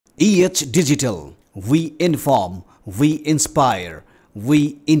EH Digital. We inform, we inspire,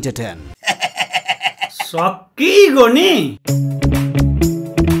 we entertain. Sakkigoni.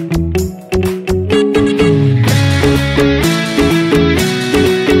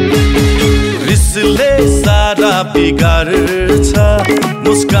 रिसले सारा बिगार्छ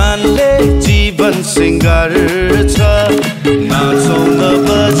मुस्कानले जीवन सिंगार्छ नाचौँ न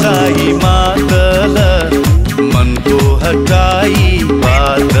बजाई मादल मनको हटाई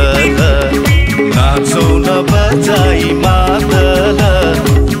बादल नाचौँ न बजाई मादल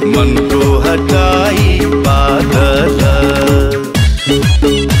मनको हटाई बादल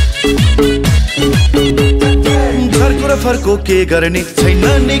फर्को के गर्ने छैन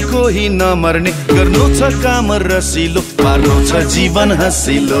नि कोही नमर्ने गर्नु छ काम रसिलो पार्नु छ जीवन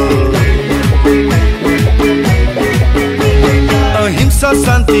हसिलो अहिंसा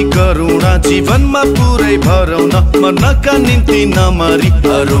शान्ति करुणा जीवनमा पुरै भरौँ न मर्नका निम्ति नमरी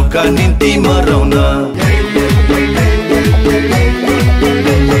अरूका निम्ति मरौँ न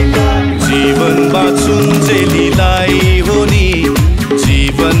जीवन बाँचुन् जेलीलाई हो नि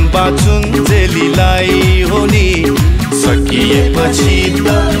जीवन बाँचुन् जेलीलाई हो नि सकिएपछि त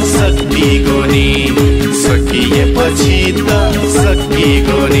सक्किगोनी सकिएपछि त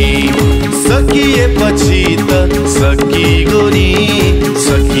सक्किगोनी सकिएपछि त सक्किगोनी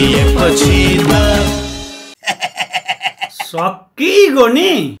सकिएपछि त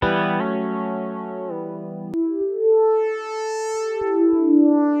सक्किगोनी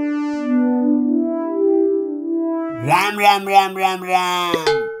राम राम राम राम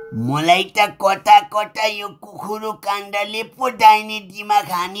राम मलाई त कता कता यो कुखुरो काण्डले पो डाइने दिमाग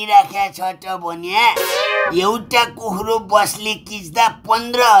हानिराख्या छ त भने एउटा कुखुरो बसले किच्दा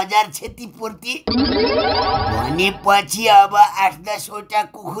 15,000 क्षतिपूर्ति भनेपछि अब 8-10 वटा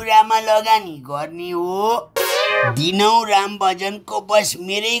कुखुरामा लगानी गर्ने हो दिनौ राम भजनको बस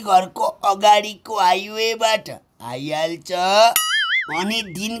मेरै घरको अगाडिको हाइवेबाट आइहाल्छ अनि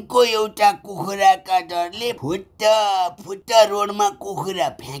दिनको एउटा कुखुराका डरले फुट्ट रोडमा कुखुरा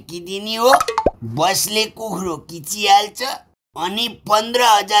फ्याँकिदिने हो बसले कुखुरो किचिहाल्छ अनि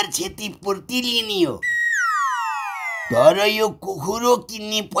 15,000 क्षतिपूर्ति लिने हो तर यो कुखुरो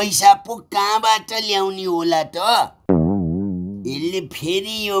किन्ने पैसा पो कहाँबाट ल्याउने होला त यसले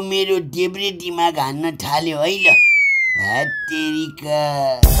फेरि यो मेरो देब्रे दिमाग हान्न थाल्यो है ल हत्तेरिका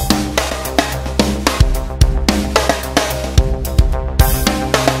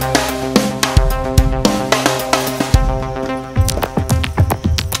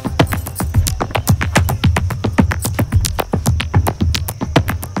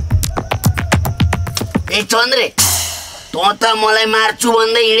ए चन्द्रे तँ त मलाई मार्छु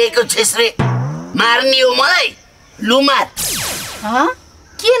भन्दै हिँडेको छेस रे मार्ने हो मलाई लु मार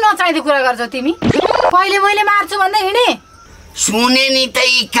के नचाहिँदो कुरा गर्छौ तिमी पहिले मैले मार्छु भन्दै हिँडे सुने नि त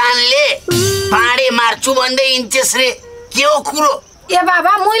यी कानले पाडे मार्छु भन्दै हिँड्छेस रे के हो कुरो ए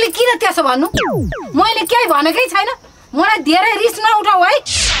बाबा मैले किन त्यसो भन्नु मैले केही भनेकै छैन मलाई धेरै रिस नउठाऊ है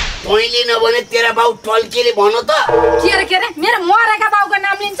तैँले नभने तेरा बाउ टल्केले भन त के रे मेरो मरेका बाउको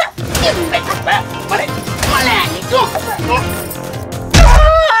नाम लिन्छ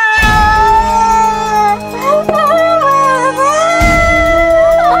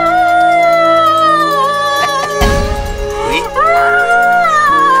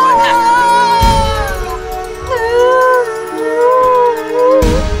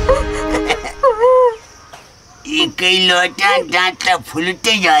एकै लोटा दाँत त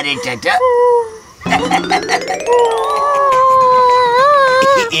फुल्टै झरेछ त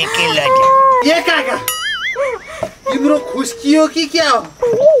एकै लोटा ए काका तिम्रो खुस्कियो कि क्या हो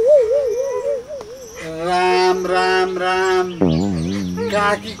राम राम राम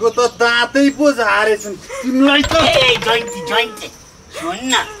काकीको त दाँतै पो झारेछन् तिमीलाई त ए जयन्ती सुन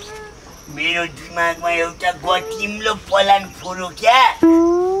न मेरो दिमागमा एउटा गतिम्लो प्लान फुरो क्या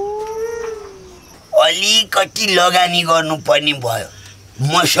अलिकति लगानी गर्नुपर्ने भयो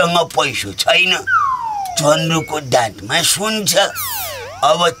मसँग पैसा छैन चन्द्रुको दाँतमा सुन छ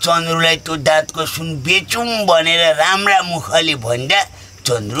अब चन्द्रुलाई त्यो दाँतको सुन बेचौँ भनेर राम्रा मुखले भन्दा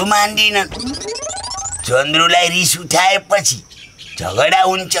चन्द्रु मान्दिनन् चन्द्रुलाई रिस उठाएपछि झगडा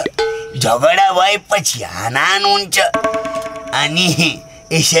हुन्छ झगडा भएपछि हानाहान हुन्छ अनि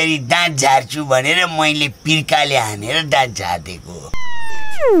यसरी दाँत झार्छु भनेर मैले पिर्काले हानेर दाँत झार्दिएको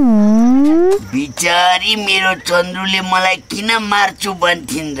बिचारी मेरो चन्द्रुले मलाई किन मार्छु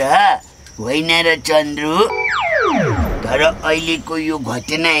भन्थिन् र होइन र चन्द्रु तर अहिलेको यो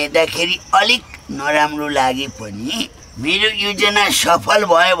घटना हेर्दाखेरि अलिक नराम्रो लागे पनि मेरो योजना सफल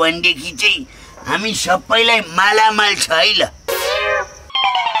भयो भनेदेखि चाहिँ हामी सबैलाई मालामाल छ है ल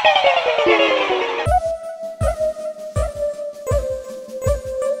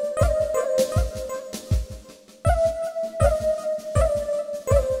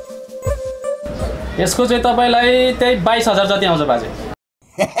यसको चाहिँ तपाईलाई त्यही 22,000 जति आउँछ बाजे।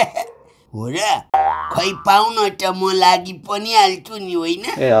 हो र खै पाउन त म लागि पनि हाल्छु नि होइन।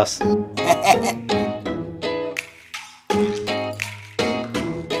 ए हस्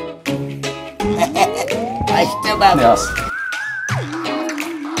हस्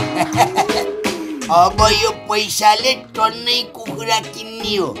अब यो पैसाले टन्नै कुखुरा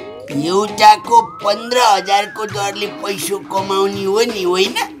किन्ने हो। एउटाको 15,000 को दरले पैसा कमाउने हो नि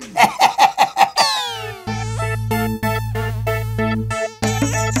होइन।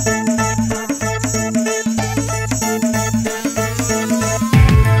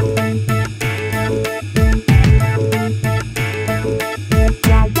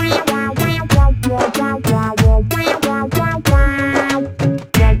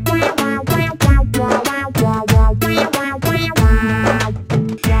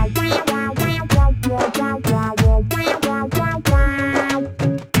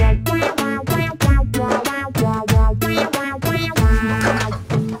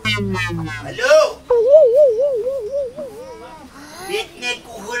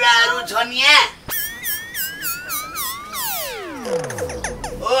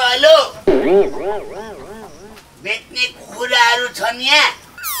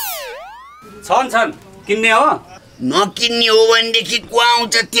 छन् किन्ने हो? नकिन्ने हो भनेदेखि को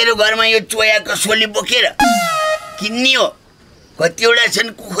आउँछ तेरो घरमा यो चोयाको सोली बोकेर? किन्ने हो? कतिवटा छन्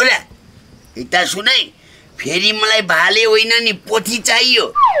कुखुरा? यता सुनै, फेरि मलाई भाले होइन नि पोथी चाहियो।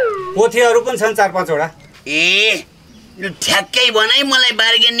 पोथीहरू पनि छन् 4-5 वटा। ए ठ्याक्कै भनाइ, मलाई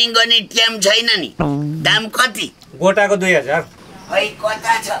बार्गेनिङ गर्ने टाइम छैन नि। दाम कति? गोटाको 2000। है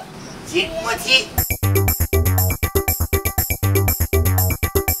कता छ झिक पोथी?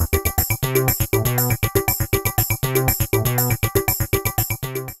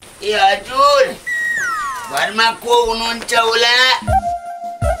 ए हजुर, घरमा को हुनुहुन्छ होला?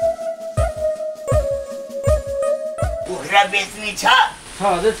 कुखुरा बेच्ने छ?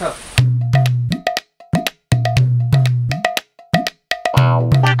 हजुर छ।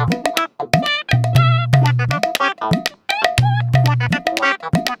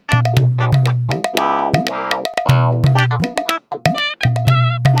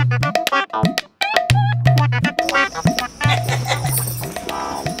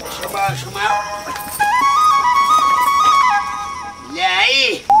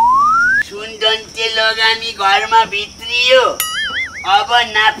 घरमा भित्रियो, अब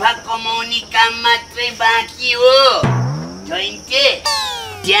नाफा कमाउने काम मात्रै बाँकी हो। जयन्ते,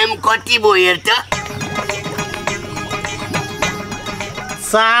 टाइम कति भयो हेर त?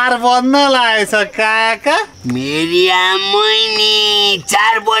 4 बज्न लागेछ काका। मेरी आमै नि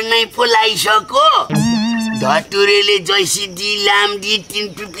 4 बज्नै पो लागिसक्यो। धतुरेले जैसीदी लामदी 3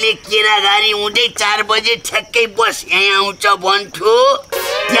 पिप्ले केराघारी हुँदै 4 बजे ठ्याक्कै बस यहाँ आउँछ भन्थ्यो।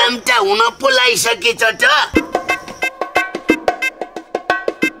 टाइम त हुन पो लागिसकेछ त।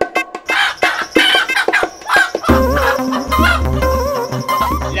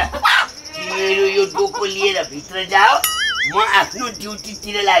 मेरो यो डोको लिएर भित्र जाओ, म आफ्नो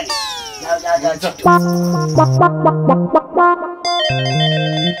ड्युटीतिर लागे।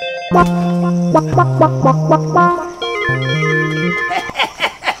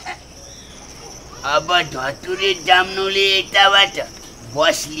 अब धतुरे जाम्नुले यताबाट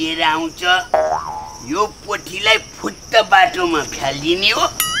बस लिएर आउँछ। यो पोथीलाई फुत्त बाटोमा फ्यालिदिने हो।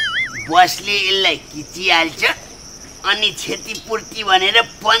 बसले यसलाई खिचिहाल्छ अनि क्षतिपूर्ति भनेर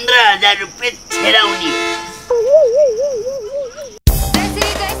 15,000 रुपियाँ छेराउने हो।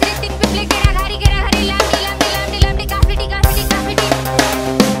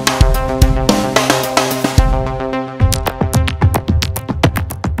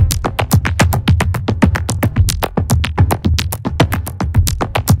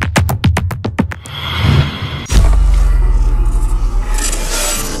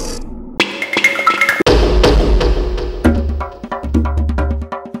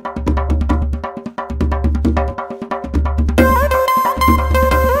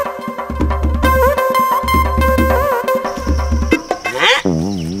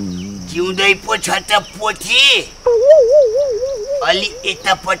 पोथी अलि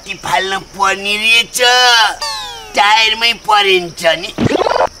यतापट्टि फाल्न पर्ने रहेछ। टायरमै परिन्छ नि।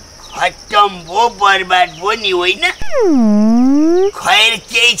 खत्तम भो, बर्बाद भो नि होइन। खैर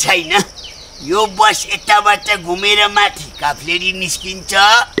केही छैन। यो बस यताबाट घुमेर माथि काफ्लेरी निस्किन्छ।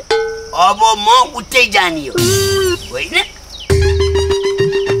 अब म उतै जाने हो होइन।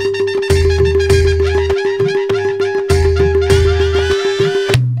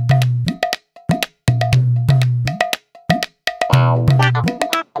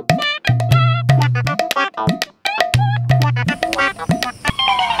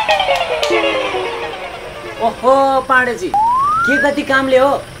 पाण्डेजी के कति कामले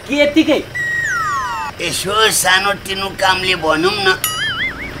हो कि यतिकै यसो सानो तिनो कामले भनौँ न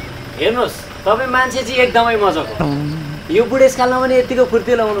हेर्नुहोस् तपाईँ मान्छे चाहिँ एकदमै मजाको यो बुढेसकालमा पनि यतिको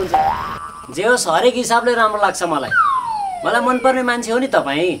फुर्तिलो हुनुहुन्छ जे होस् हरेक हिसाबले राम्रो लाग्छ मलाई मनपर्ने मान्छे हो नि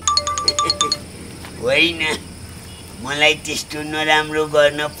तपाईँ होइन मलाई त्यस्तो नराम्रो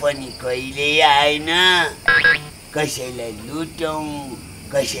गर्न पनि कहिल्यै आएन कसैलाई लुटौँ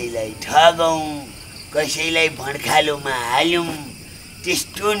कसैलाई ठगौँ कसैलाई भड्खालोमा हाल्यौँ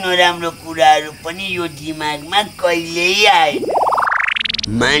त्यस्तो नराम्रो कुराहरू पनि यो दिमागमा कहिल्यै आएन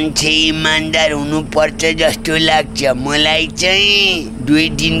मान्छे इमान्दार हुनुपर्छ जस्तो लाग्छ मलाई चाहिँ 2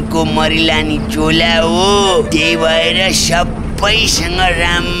 दिनको मरिलानी चोला हो त्यही भएर सबैसँग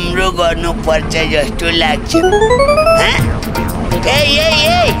राम्रो गर्नुपर्छ जस्तो लाग्छ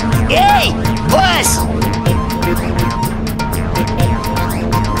ए बस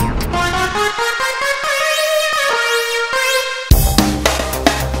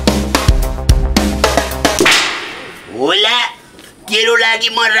होला तेरो लागि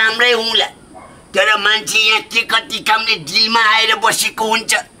म राम्रै हुँला तर मान्छे यहाँ के कति कामले दिलमा आएर बसेको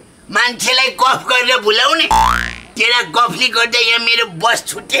हुन्छ मान्छेलाई गफ गरेर भुलाउने तेरा गफले गर्दा यहाँ मेरो बस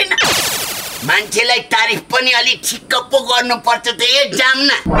छुटेन मान्छेलाई तारिफ पनि अलि ठिक्क पो गर्नुपर्छ त ए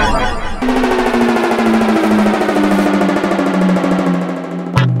जाम्ना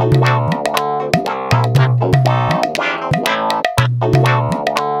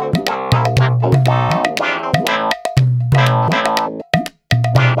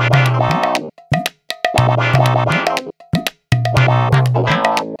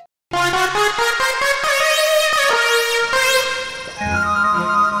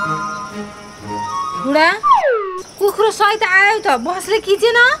कुखुरो सहित आयो त बसले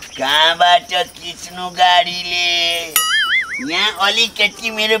खिचेन कहाँबाट खिच्नु गाडीले यहाँ अलिकति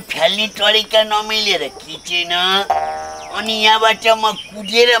मेरो फ्याल्ने तरिका नमिलेर खिचेन अनि यहाँबाट म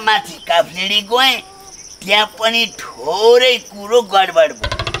कुदेर माथि काफ्लेडी गएँ त्यहाँ पनि थोरै कुरो गडबड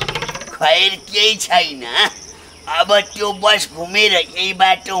भयो खैर केही छैन अब त्यो बस घुमेर यही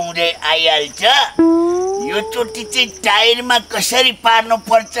बाटो हुँदै आइहाल्छ यो चोटि चाहिँ टायरमा कसरी पार्नु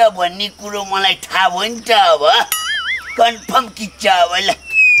पर्छ भन्ने कुरो मलाई थाहा भयो नि त अब कन्फर्म खिच्छ अब ल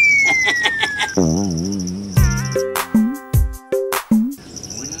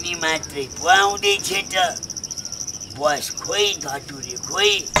उनी मात्रै पो आउँदैछ त बस खोइ धटुरे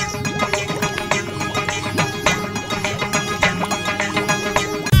खोइ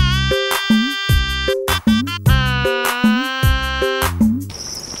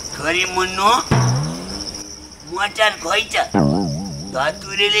खरी मुन्नु मचार खोइ त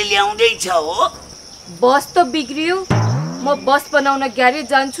धटुरेले ल्याउँदैछ हो बस त बिग्रियो म बस बनाउन ग्यारेज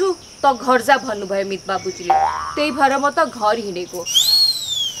जान्छु त घर जा भन्नुभयो मित बाबुजीले त्यही भएर म त घर हिँडेको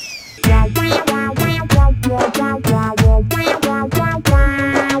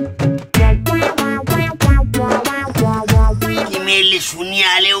तिमीले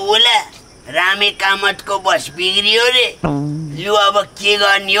सुनिहाल्यौ होला रामे कामतको बस बिग्रियो रे लु अब के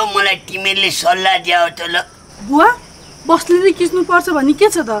गर्ने हो मलाई तिमीले सल्लाह दियो त ल बुवा बसले खिच्नु पर्छ भन्ने के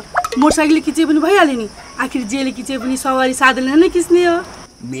छ त मोटरसाइकलले खिचे पनि भइहाल्यो नि आखिर जेले खिचे पनि सवारी साधनले नै खिच्ने हो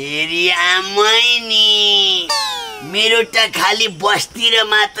मेरी आमै नि मेरो त खाली बसतिर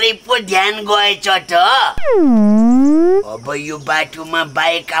मात्रै पो ध्यान गएछ त अब यो बाटोमा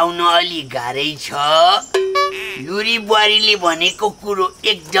बाइक आउन अलि गाह्रै छ लुरी बुहारीले भनेको कुरो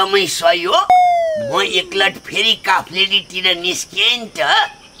एकदमै सही हो म एकलट फेरि काफ्लेडीतिर निस्केँ नि त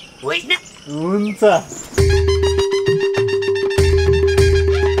होइन हुन्छ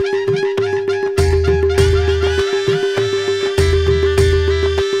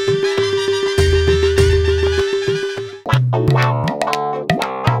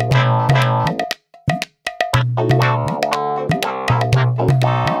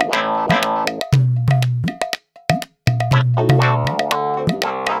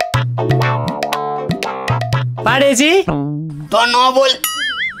पाडेजी त नबोल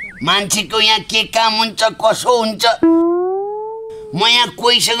मान्छेको यहाँ के काम हुन्छ कसो हुन्छ म यहाँ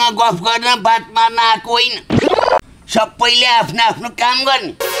कोहीसँग गफ गर्न बात मार्न आएको होइन सबैले आफ्नो आफ्नो काम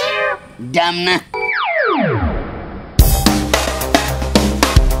गर्ने डाम्ना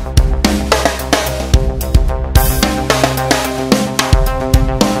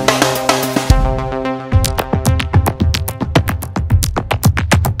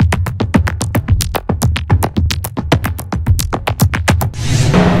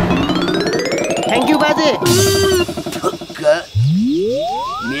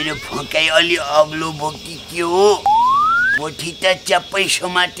मेरो फकाइ अलि अग्लो बोकी के हो पोथी त चप्पै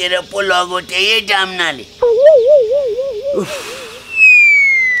समातेर पो लगो त्यही जाम्नाले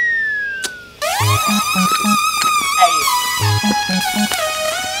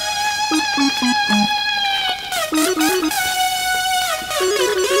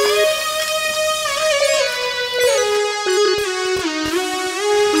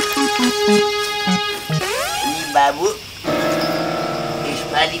बाबु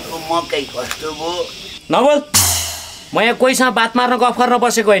यसपालिको मकै कस्तो भयो? नबोल, म यहाँ कोहीसँग बात मार्न गफ गर्न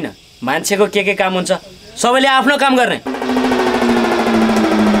बसेको होइन। मान्छेको के काम हुन्छ, सबैले आफ्नो काम गर्ने।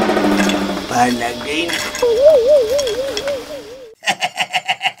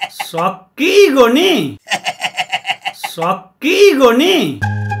 सक्किगोनी सक्किगोनी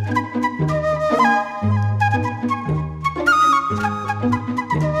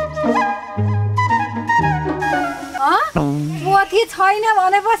पोथी छैन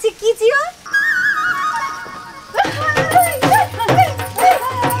भनेपछि किचियो?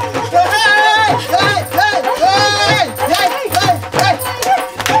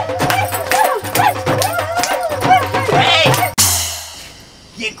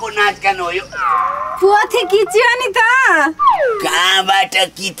 केको नाचगान हो यो? पोथी किचियो नि त। कहाँबाट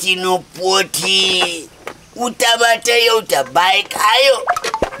किचिनु पोथी? उताबाट एउटा बाइक आयो,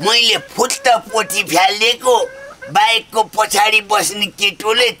 मैले फुत्त पोथी फ्यालिदिएको। बाइकको पछाडि बस्ने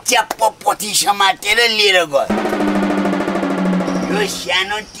केटोले च्याप्प पोथी समातेर लिएर गयो। यो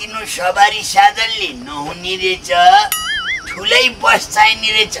सानो तिनो सवारी साधनले नहुने रहेछ, ठुलै बस चाहिने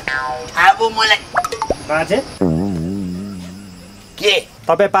रहेछ। थाहा भयो मलाई। बाजे, के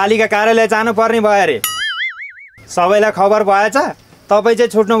तपाईँ पालिका कार्यालय जानुपर्ने भयो अरे। सबैलाई खबर भएछ, तपाईँ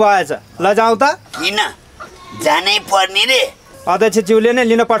चाहिँ छुट्नु भएछ। ल जाउँ त। किन जानै पर्ने रे? अध्यक्षज्यूले नै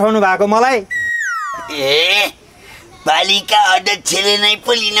लिन पठाउनु भएको मलाई। ए, पालिका अध्यक्षले नै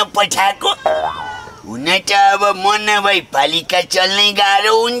पो लिन पठाएको? हुन त अब म नभई पालिका चल्नै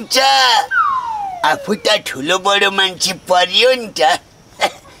गाह्रो हुन्छ। आफू त ठुलो बडो मान्छे परियो नि त।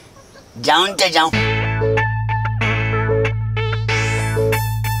 जाउँ त जाउँ।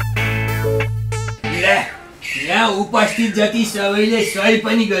 यहाँ उपस्थित जति सबैले सही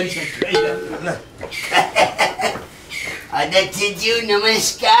पनि गरिसक्यो। अध्यक्षज्यू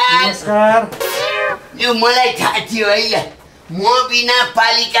नमस्कार। नमस्कार। यो मलाई थाहा थियो है, म बिना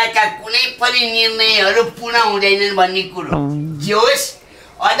पालिकाका कुनै पनि निर्णयहरू पूर्ण हुँदैनन् भन्ने कुरो। जे होस्,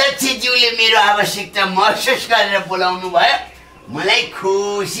 अध्यक्षज्यूले मेरो आवश्यकता महसुस गरेर बोलाउनु भयो, मलाई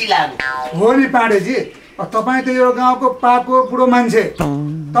खुसी लाग्यो। हो नि पाण्डेजी, तपाईँ त यो गाउँको पाको बुढो मान्छे,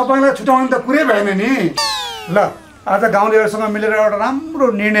 तपाईँलाई छुटाउनु त कुरै भएन नि। ल, आज गाउँलेहरूसँग मिलेर एउटा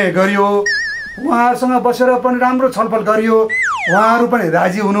राम्रो निर्णय गरियो, उहाँहरूसँग बसेर पनि राम्रो छलफल गरियो, उहाँहरू पनि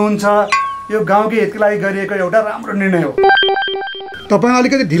राजी हुनुहुन्छ। यो गाउँकै हितको लागि गरिएको एउटा राम्रो निर्णय हो। तपाईँ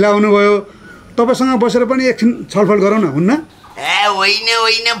अलिकति ढिला हुनुभयो, तपाईँसँग बसेर पनि एकछिन छलफल गरौँ न, हुन्न? ए होइन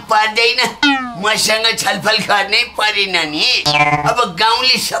होइन, पर्दैन। मसँग छलफल गर्नै परेन नि। अब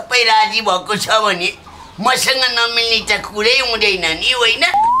गाउँले सबै राजी भएको छ भने मसँग नमिल्ने त कुरै हुँदैन नि, होइन?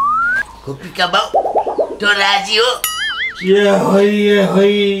 खुपिका बाउ, त्यो राजी हो?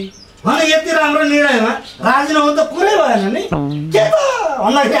 यति राम्रो निर्णयमा राजी नहुनु त कुरै भएन नि। के त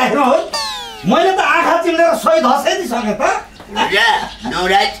भन्दाखेरि आएको हो? मैले त आँखा चिम्लेर सही धसाइदिइसकेँ त।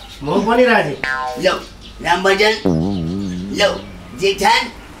 नौराज, म पनि राजी। लौ रामभजन, लौ जेठान,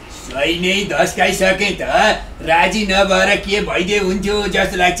 सही नै धस्काइसके त। राजी नभएर के भइदिए हुन्थ्यो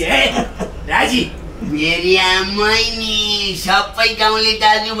जस्तो लाग्छ है। राजी मेरी आमै नि, सबै गाउँले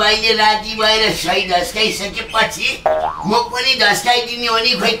दाजुभाइले राजी भएर सही धस्काइसकेपछि म पनि धस्काइदिने हो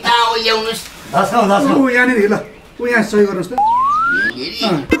नि। खोइ कहाँ हो, ल्याउनुहोस्। ऊ यहाँनिर, ल ऊ यहाँ सही गर्नुहोस् त।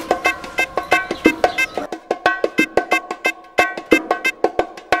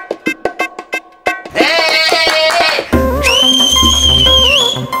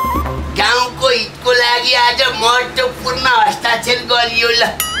 गाउँको हितको लागि आज महत्त्वपूर्ण हस्ताक्षर गरियो। ल,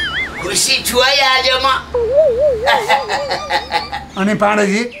 खुसी छु है आज म। अनि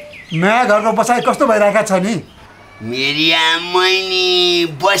पाण्डेजी, नयाँ घरको बसाइ कस्तो भइरहेको छ नि? मेरी आमै नि,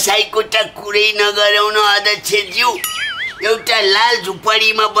 बसाइको त कुरै नगराउन अध्यक्षज्यू। एउटा लाल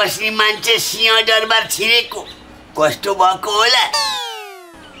झुपडीमा बस्ने मान्छे सिंह दरबार छिरेको कस्तो भएको होला?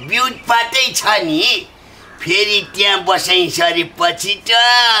 बिउट पातै छ नि। फेरि त्यहाँ बसाइ सरेपछि त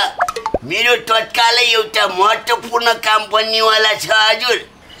मेरो तत्कालै एउटा महत्त्वपूर्ण काम बन्नेवाला छ हजुर।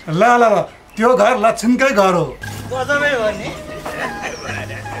 ल ल ल, त्यो घर लक्ष्मीकै घर हो। गजबै हो नि।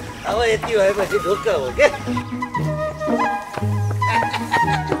 अब यति भएपछि ढुक्क हो के?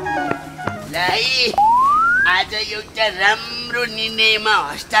 लाई आज एउटा राम्रो निर्णयमा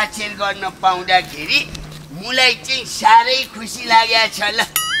हस्ताक्षर गर्न पाउँदाखेरि मलाई चाहिँ साह्रै खुसी लागेको छ। ल,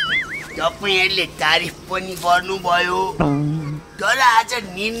 तपाईँहरूले तारिफ पनि गर्नुभयो, तर आज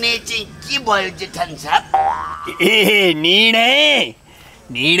निर्णय चाहिँ के भयो जेठन साहब? ए निर्णय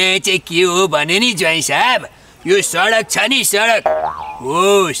चाहिँ के हो भने नि ज्वाइँ साहब, यो सडक छ नि सडक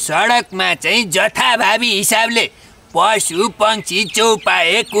हो सडकमा चाहिँ जथाभावी हिसाबले पशु पक्षी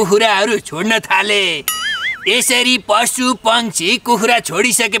चौपाए कुखुराहरू छोड्न थाले। यसरी पशु पक्षी कुखुरा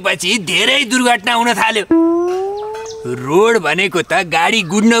छोडिसकेपछि धेरै दुर्घटना हुन थाल्यो। रोड भनेको त गाडी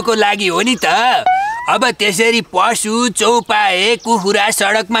गुड्नको लागि हो नि त। अब त्यसरी पशु चौपाए कुखुरा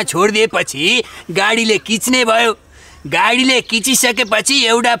सडकमा छोडिदिएपछि गाडीले किच्ने भयो। गाडीले किचिसकेपछि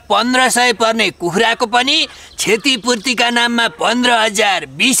एउटा 1500 पर्ने कुखुराको पनि क्षतिपूर्तिका नाममा 15,000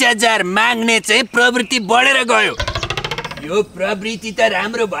 20,000 माग्ने चाहिँ प्रवृत्ति बढेर गयो। यो प्रवृत्ति त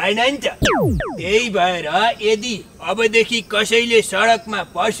राम्रो भएन नि त। त्यही भएर यदि अबदेखि कसैले सडकमा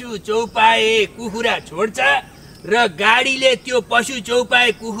पशु चौपाए कुखुरा छोड्छ र गाडीले त्यो पशु चौपाए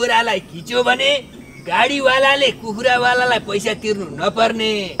कुखुरालाई खिच्यो भने गाडीवालाले कुखुरावालालाई पैसा तिर्नु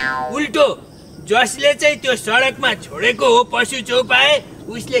नपर्ने। उल्टो जसले चाहिँ त्यो सडकमा छोडेको हो पशु चौपाए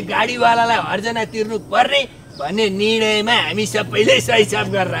उसले गाडीवालालाई हर्जना तिर्नु पर्ने भन्ने निर्णयमा हामी सबैले सही साब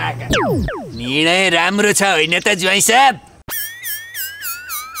गरेर आएका। निर्णय राम्रो छ होइन त ज्वाइँ साहब?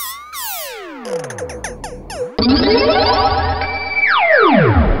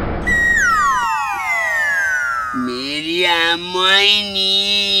 मेरी आमै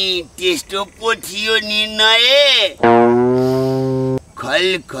नि त्यस्तो पो थियो निर्णय।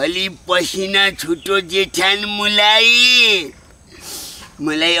 खलखली पसिना छुटो जेठान मुलाई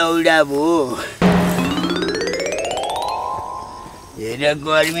मलाई औडा भो। हेर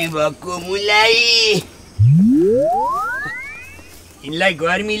गर्मी भएको मुलाई। यिनलाई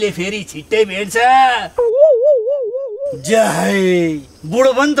गर्मीले फेरि छिट्टै भेट्छ। जय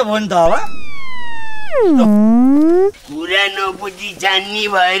बुढो पनि त भयो नि त अब। कुरा नबुझी जान्ने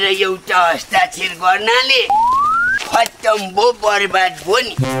भएर एउटा हस्ताक्षर गर्नाले खत्तम भो बर्बाद भो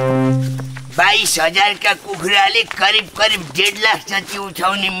नि। 22,000 का कुखुराले करिब 1.5 लाख जति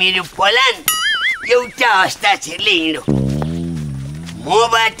उठाउने मेरो प्लान एउटा हस्ताक्षरले हिँडो।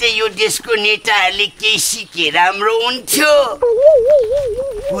 मबाट यो देशको नेताहरूले केही सिके राम्रो हुन्थ्यो।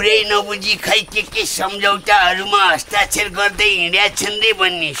 पुरै नबुझी खै के सम्झौताहरूमा हस्ताक्षर गर्दै हिँड्या छन् रे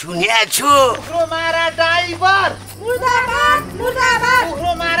भन्ने सुनेको छु। कुखुरो मारा ड्राइभर मुर्दाबाद मुर्दाबाद।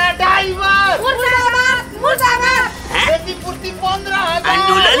 कुखुरो मारा ड्राइभर मुर्दाबाद मुर्दाबाद। क्षतिपूर्ति 15,000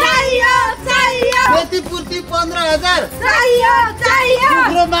 आन्दोलन चाहियो। क्षतिपूर्ति 15,000 चाहियो।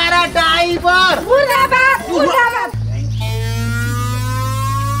 कुखुरो मारा ड्राइभर मुर्दाबाद मुर्दाबाद।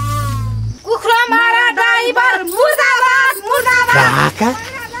 कुखुरा मारा ड्राइभर मुर्दाबाद मुर्दाबाद। काका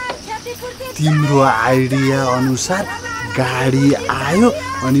तिम्रो आइडिया अनुसार गाडी आयो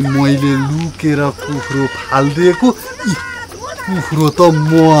अनि मैले लुकेर कुखुरो फालिदिएको। कुखुरो त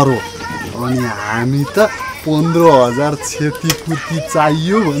मरो अनि हामी त 15,000 क्षतिपूर्ति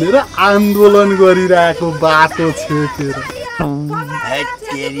चाहियो भनेर आन्दोलन गरिरहेको बाटो छेकेर।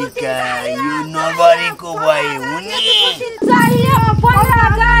 यो नगरेको भए हुने। चाहियो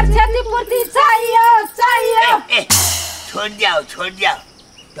 15,000 क्षतिपूर्ति चाहियो। छोड जाऊ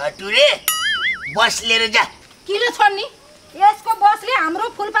धटुरे बस लिएर जा। किन छोड्नी? यसको बसले हाम्रो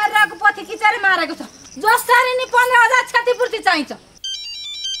फुलपारेको पथी किचेर मारेको छ। जसरी नि 15,000 क्षतिपूर्ति चाहिन्छ।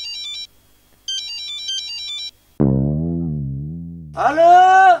 हेलो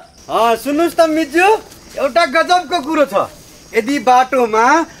सुन्नुस् त मिजु, एउटा गजबको कुरो छ। यदि बाटोमा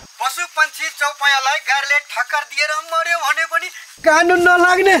पशु पक्षी चौपायालाई गाडीले ठक्कर दिएर मर्यो भने पनि कानुन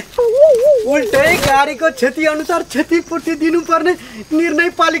नलाग्ने। उल्टै गाडीको क्षति अनुसार क्षतिपूर्ति दिनुपर्ने निर्णय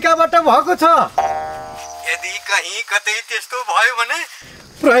पालिकाबाट भएको छ। यदि कहीँ कतै त्यस्तो भयो भने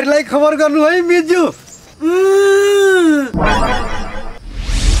प्रहरीलाई खबर गर्नु है मिजु।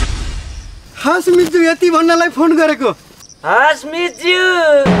 हस् मिजु, यति भन्नलाई फोन गरेको। हस् मिजु,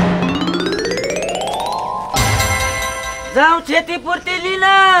 जाऊ क्षतिपूर्ति लिन।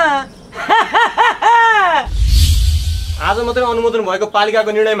 आज मात्रै अनुमोदन भएको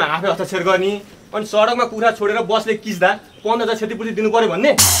पालिकाको निर्णयमा आफै हस्ताक्षर गर्ने अनि सडकमा कुखुरा छोडेर बसले किच्दा 15,000 क्षतिपूर्ति दिनु पर्यो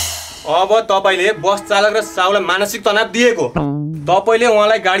भन्ने। अब तपाईँले बस चालक र साहुलाई मानसिक तनाव दिएको। तपाईँले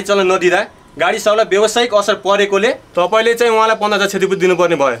उहाँलाई गाडी चलाउन नदिँदा गाडी साहुलाई व्यावसायिक असर परेकोले तपाईँले चाहिँ उहाँलाई 15,000 क्षतिपूर्ति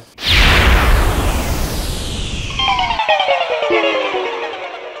दिनुपर्ने भयो।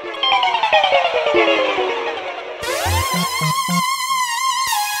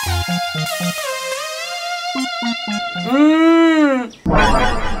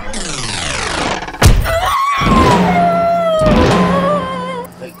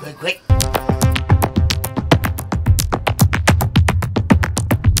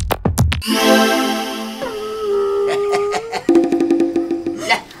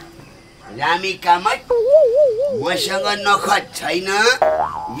 रामी कामत, मसँग नखत छैन।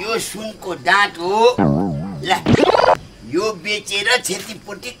 यो सुनको दाँत हो। ल यो बेचेर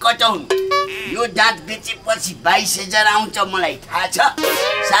क्षतिपूर्ति कटाउनु। यो दाँत बेचेपछि 22,000 आउँछ मलाई थाहा छ।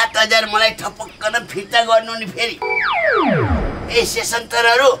 7,000 मलाई ठपक्क फिर्ता गर्नु नि फेरि। ए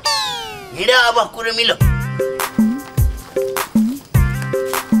सेसन्तरहरू हिँड अब कुरो मिलो।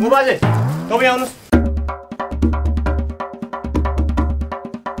 ओ बाजे तपाईँ आउनुहोस्।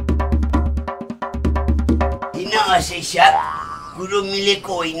 किन अशेषा कुरो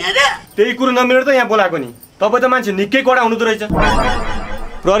मिलेको होइन र? त्यही कुरो नमिलेर त यहाँ बोलाएको नि। तपाईँ त मान्छे निकै कडा हुनुहुँदो रहेछ।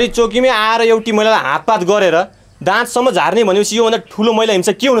 प्रहरी चौकीमै आएर एउटी महिलालाई हातपात गरेर दाँतसम्म झार्ने भनेपछि योभन्दा ठुलो महिला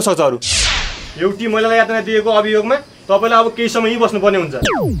हिंसा के हुनसक्छ अरू? एउटी महिलालाई यातना दिएको अभियोगमा तपाईँलाई अब केही समय यहीँ बस्नुपर्ने हुन्छ।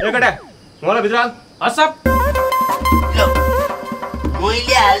 एकटा मलाई भित्र हाल। हसप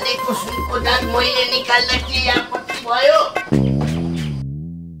मैले हालिदिएको सुनको दाँत मैले निकाल्दा के आपत्ति भयो?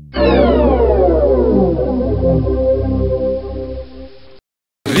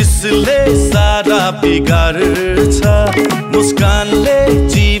 रिसले सारा बिगार्छ, मुस्कानले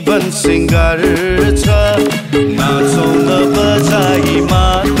जीवन सिंगार्छ। नाचौँ न बजाई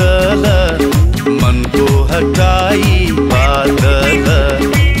मादल, मनको हटाई बादल।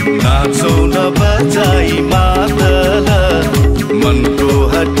 नाचौँ न बजाई मादल, मनको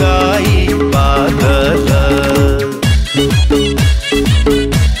हटाई बादल।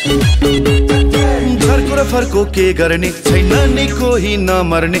 फर्को के गर्ने छैन नि कोही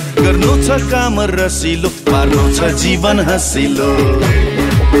नमर्ने। गर्नु छ काम रसिलो, पार्नु छ जीवन हसिलो।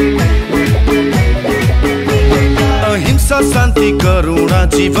 अहिंसा शान्ति करुणा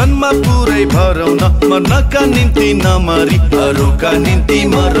जीवनमा पुरै भरौँ न। मर्नका निम्ति नमरी अरूका निम्ति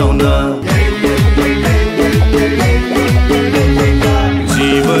मरौँ न।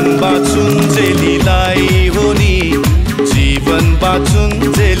 जीवन बाँचुन् जेलीलाई हो नि, जीवन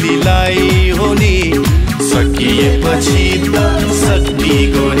बाँचुन् जेलीलाई हो नि। सकिएपछि त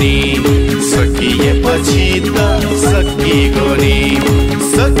सकिगोनी, सकिएपछि त सकिगोनी,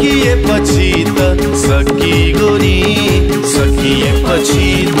 सकिएपछि त सकिगोनी, सकिएपछि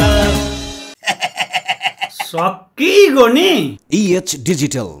त सकिगोनी। EH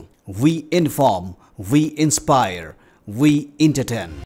Digital, we inform, we inspire, we entertain.